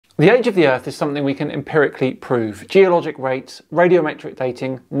The age of the Earth is something we can empirically prove. Geologic rates, radiometric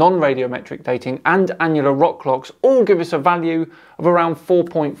dating, non-radiometric dating and annular rock clocks all give us a value of around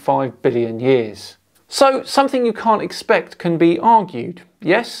 4.5 billion years. So something you can't expect can be argued,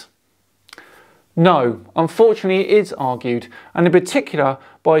 yes? No, unfortunately it is argued, and in particular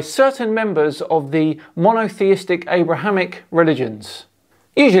by certain members of the monotheistic Abrahamic religions.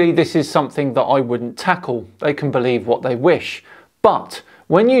 Usually this is something that I wouldn't tackle. They can believe what they wish. But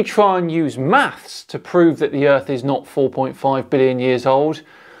when you try and use maths to prove that the Earth is not 4.5 billion years old,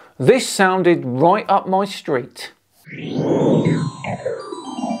 this sounded right up my street.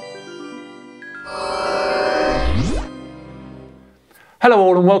 Hello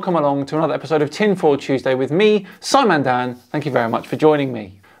all and welcome along to another episode of Tinfoil Tuesday with me, Simon Dan. Thank you very much for joining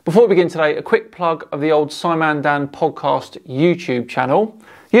me. Before we begin today, a quick plug of the old Simon Dan podcast YouTube channel.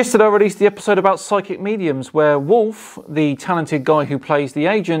 Yesterday I released the episode about psychic mediums where Wolf, the talented guy who plays the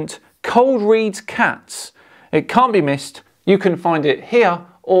agent, cold reads cats. It can't be missed. You can find it here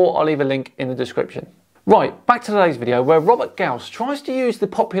or I'll leave a link in the description. Right, back to today's video where Robert Gause tries to use the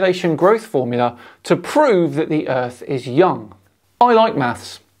population growth formula to prove that the Earth is young. I like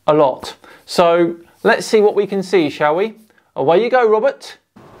maths a lot, so let's see what we can see, shall we? Away you go, Robert.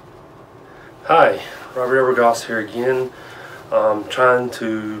 Hi, Robert Gause here again. Trying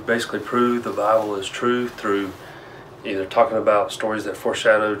to basically prove the Bible is true through either talking about stories that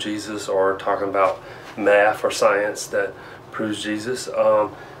foreshadow Jesus or talking about math or science that proves Jesus.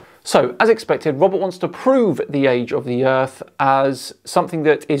 So, as expected, Robert wants to prove the age of the Earth as something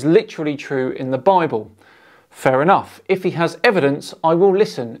that is literally true in the Bible. Fair enough. If he has evidence, I will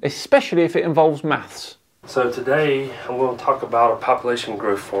listen, especially if it involves maths. So today I'm going to talk about a population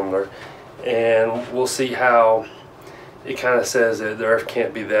growth formula, and we'll see how it kind of says that the Earth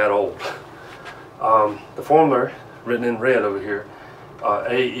can't be that old. The formula, written in red over here,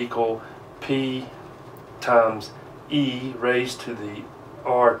 A equal P times E raised to the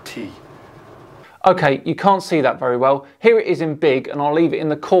RT. Okay, you can't see that very well. Here it is in big, and I'll leave it in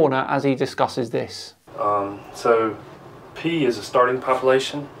the corner as he discusses this. So P is a starting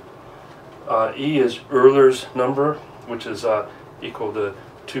population. E is Euler's number, which is equal to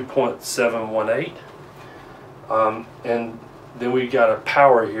 2.718. And then we got a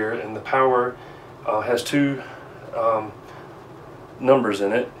power here, and the power has two numbers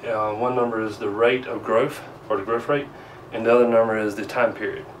in it. One number is the rate of growth, or the growth rate, and the other number is the time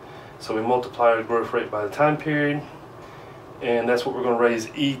period. So we multiply the growth rate by the time period, and that's what we're going to raise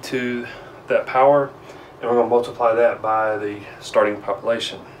e to that power, and we're going to multiply that by the starting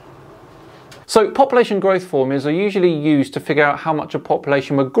population. So population growth formulas are usually used to figure out how much a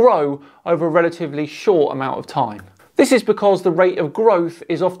population would grow over a relatively short amount of time. This is because the rate of growth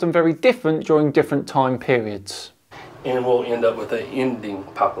is often very different during different time periods. And we'll end up with an ending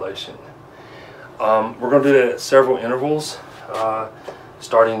population. We're going to do that at several intervals,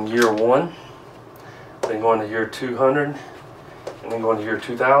 starting year 1, then going to year 200, and then going to year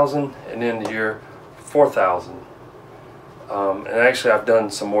 2000, and then to year 4000. And actually I've done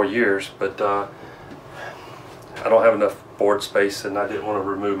some more years, but I don't have enough board space and I didn't want to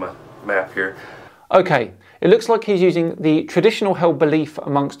remove my map here. Okay, it looks like he's using the traditional held belief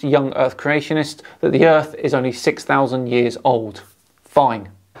amongst young Earth creationists that the Earth is only 6,000 years old. Fine.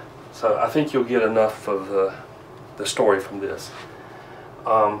 So I think you'll get enough of the story from this.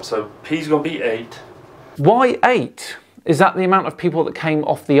 So P's going to be 8. Why 8? Is that the amount of people that came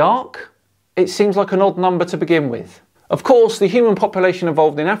off the Ark? It seems like an odd number to begin with. Of course, the human population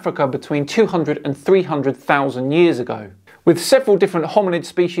evolved in Africa between 200 and 300,000 years ago, with several different hominid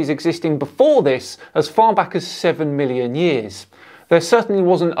species existing before this as far back as 7 million years. There certainly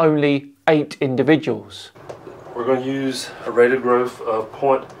wasn't only 8 individuals. We're going to use a rate of growth of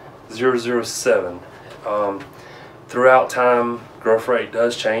 0.007. Throughout time, growth rate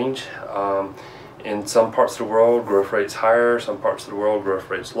does change. In some parts of the world, growth rate's higher, some parts of the world, growth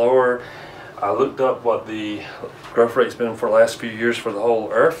rate's lower. I looked up what the growth rate's been for the last few years for the whole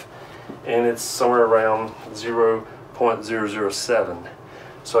Earth, and it's somewhere around 0.007.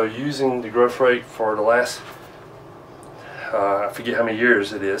 So using the growth rate for the last, I forget how many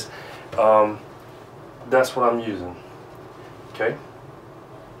years it is, that's what I'm using. Okay?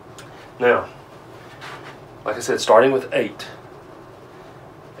 Now, like I said, starting with 8,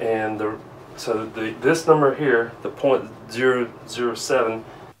 and this number here, the 0.007.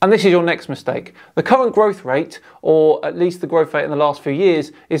 And this is your next mistake. The current growth rate, or at least the growth rate in the last few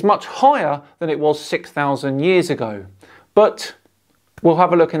years, is much higher than it was 6,000 years ago. But we'll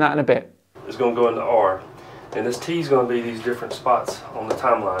have a look in that in a bit. It's going to go into R. And this T is going to be these different spots on the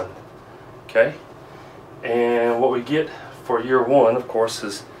timeline. Okay? And what we get for year 1, of course,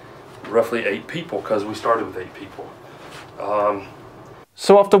 is roughly 8 people, because we started with 8 people.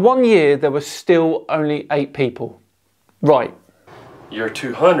 So after 1 year, there were still only 8 people. Right. Year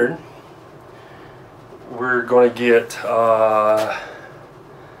 200, we're going to get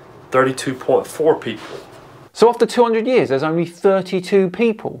 32.4 people. So after 200 years, there's only 32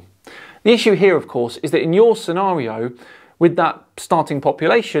 people. The issue here, of course, is that in your scenario, with that starting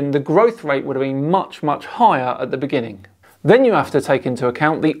population, the growth rate would have been much, much higher at the beginning. Then you have to take into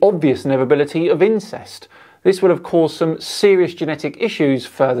account the obvious inevitability of incest. This would have caused some serious genetic issues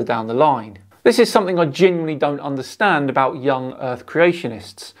further down the line. This is something I genuinely don't understand about young Earth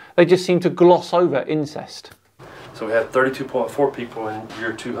creationists. They just seem to gloss over incest. So we had 32.4 people in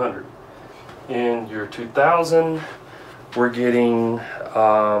year 200. In year 2000, we're getting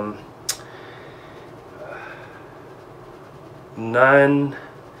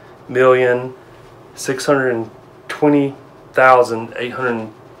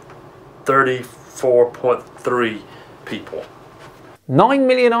 9,620,834.3 people. 9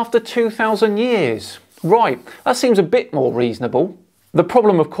 million after 2,000 years. Right, that seems a bit more reasonable. The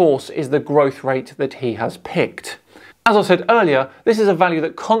problem, of course, is the growth rate that he has picked. As I said earlier, this is a value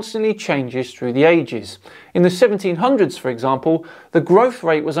that constantly changes through the ages. In the 1700s, for example, the growth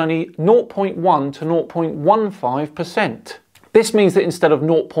rate was only 0.1 to 0.15%. This means that instead of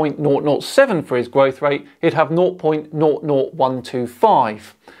 0.007 for his growth rate, he'd have 0.00125.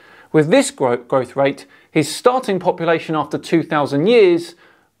 With this growth rate, his starting population after 2,000 years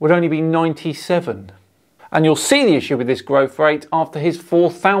would only be 97. And you'll see the issue with this growth rate after his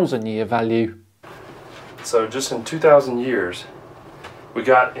 4,000 year value. So just in 2,000 years, we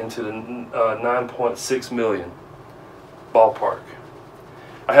got into the 9.6 million ballpark.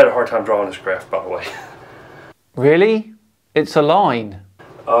 I had a hard time drawing this graph, by the way. Really? It's a line.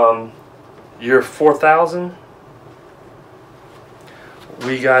 Year 4,000,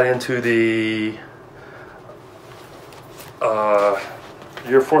 we got into the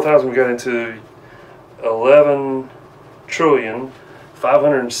year 4,000, we got into 11 trillion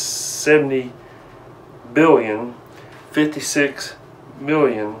 570 billion 56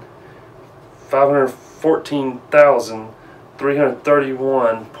 million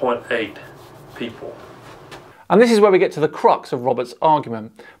 514,331.8 people. And this is where we get to the crux of Robert's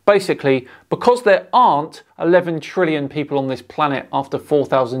argument. Basically, because there aren't 11 trillion people on this planet after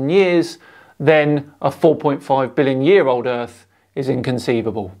 4,000 years, then a 4.5 billion year old Earth is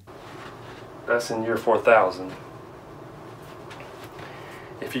inconceivable. That's in year 4,000.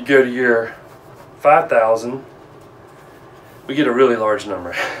 If you go to year 5,000, we get a really large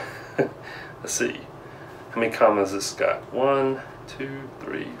number. Let's see. How many commas this got? 1, 2,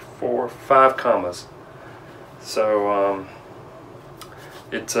 3, 4, 5 commas. So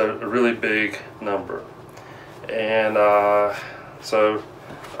it's a really big number. And so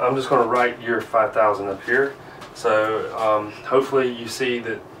I'm just going to write year 5,000 up here. So hopefully you see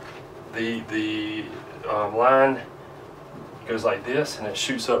that the line goes like this and it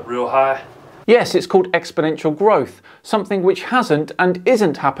shoots up real high. Yes, it's called exponential growth, something which hasn't and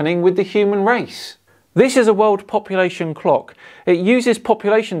isn't happening with the human race. This is a world population clock. It uses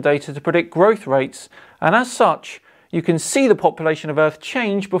population data to predict growth rates, and as such, you can see the population of Earth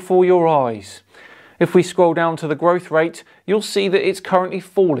change before your eyes. If we scroll down to the growth rate, you'll see that it's currently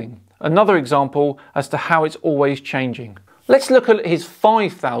falling. Another example as to how it's always changing. Let's look at his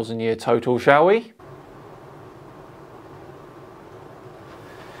 5,000 year total, shall we?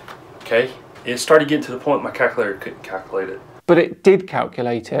 Okay, it started getting to the point my calculator couldn't calculate it. But it did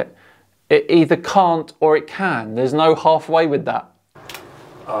calculate it. It either can't or it can. There's no halfway with that.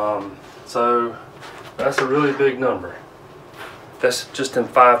 So that's a really big number. That's just in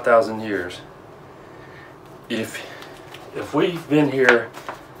 5,000 years. If we've been here,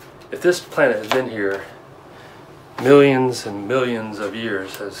 if this planet has been here millions and millions of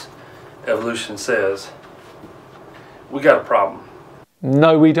years, as evolution says, we got a problem.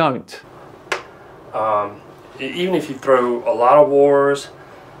 No, we don't. Even if you throw a lot of wars,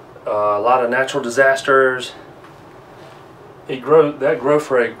 a lot of natural disasters, that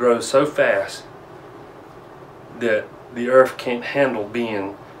growth rate grows so fast that the Earth can't handle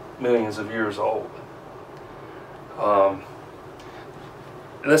being millions of years old.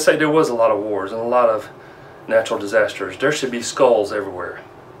 Let's say there was a lot of wars and a lot of natural disasters. There should be skulls everywhere.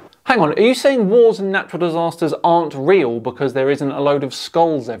 Hang on, are you saying wars and natural disasters aren't real because there isn't a load of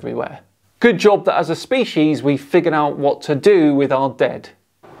skulls everywhere? Good job that as a species we figured out what to do with our dead.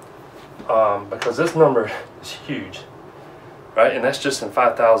 Because this number is huge, right? And that's just in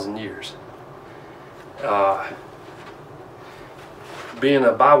 5,000 years. Being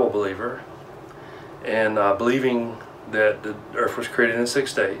a Bible believer and believing that the Earth was created in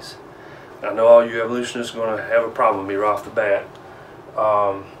 6 days, I know all you evolutionists are going to have a problem with me right off the bat.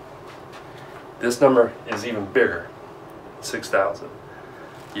 This number is even bigger, 6,000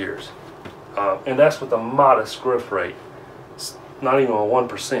 years. And that's with a modest growth rate. It's not even a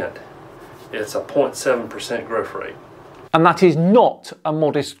 1%. It's a 0.7% growth rate. And that is not a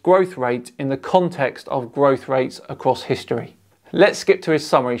modest growth rate in the context of growth rates across history. Let's skip to his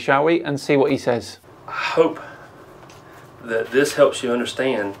summary, shall we, and see what he says. I hope that this helps you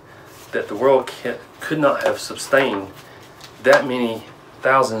understand that the world could not have sustained that many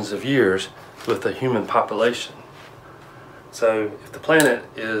thousands of years with a human population. So if the planet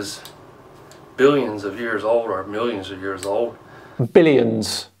is billions of years old or millions of years old,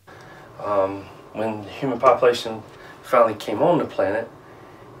 billions. When the human population finally came on the planet,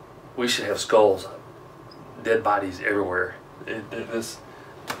 we should have skulls, dead bodies everywhere. This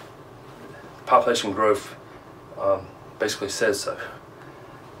population growth basically says so.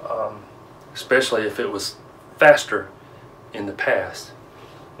 Especially if it was faster in the past,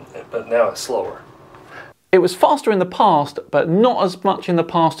 but now it's slower. It was faster in the past, but not as much in the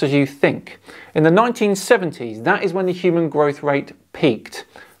past as you think. In the 1970s, that is when the human growth rate peaked.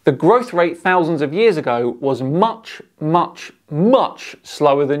 The growth rate thousands of years ago was much, much, much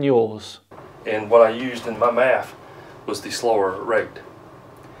slower than yours. And what I used in my math was the slower rate.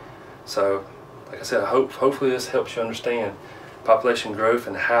 So, like I said, hopefully this helps you understand population growth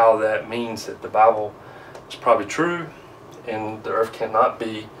and how that means that the Bible is probably true and the earth cannot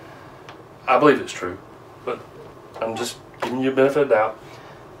be, I believe it's true, but I'm just giving you a benefit of the doubt,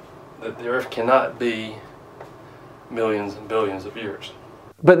 that the earth cannot be millions and billions of years.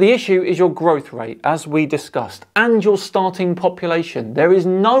 But the issue is your growth rate, as we discussed, and your starting population. There is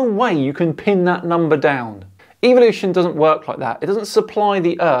no way you can pin that number down. Evolution doesn't work like that. It doesn't supply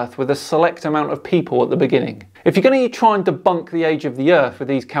the Earth with a select amount of people at the beginning. If you're going to try and debunk the age of the Earth with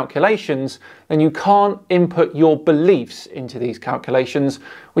these calculations, then you can't input your beliefs into these calculations,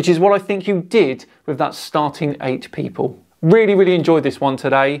 which is what I think you did with that starting 8 people. Really, really enjoyed this one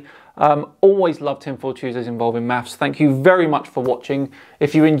today. Always love Tinfoil Tuesdays involving maths. Thank you very much for watching.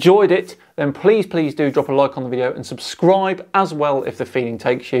 If you enjoyed it, then please do drop a like on the video and subscribe as well if the feeling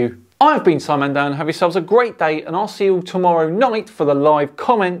takes you. I've been Simon Dan. Have yourselves a great day, and I'll see you tomorrow night for the live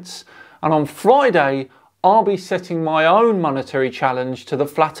comments. And on Friday, I'll be setting my own monetary challenge to the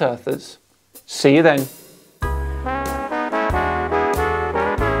flat earthers. See you then.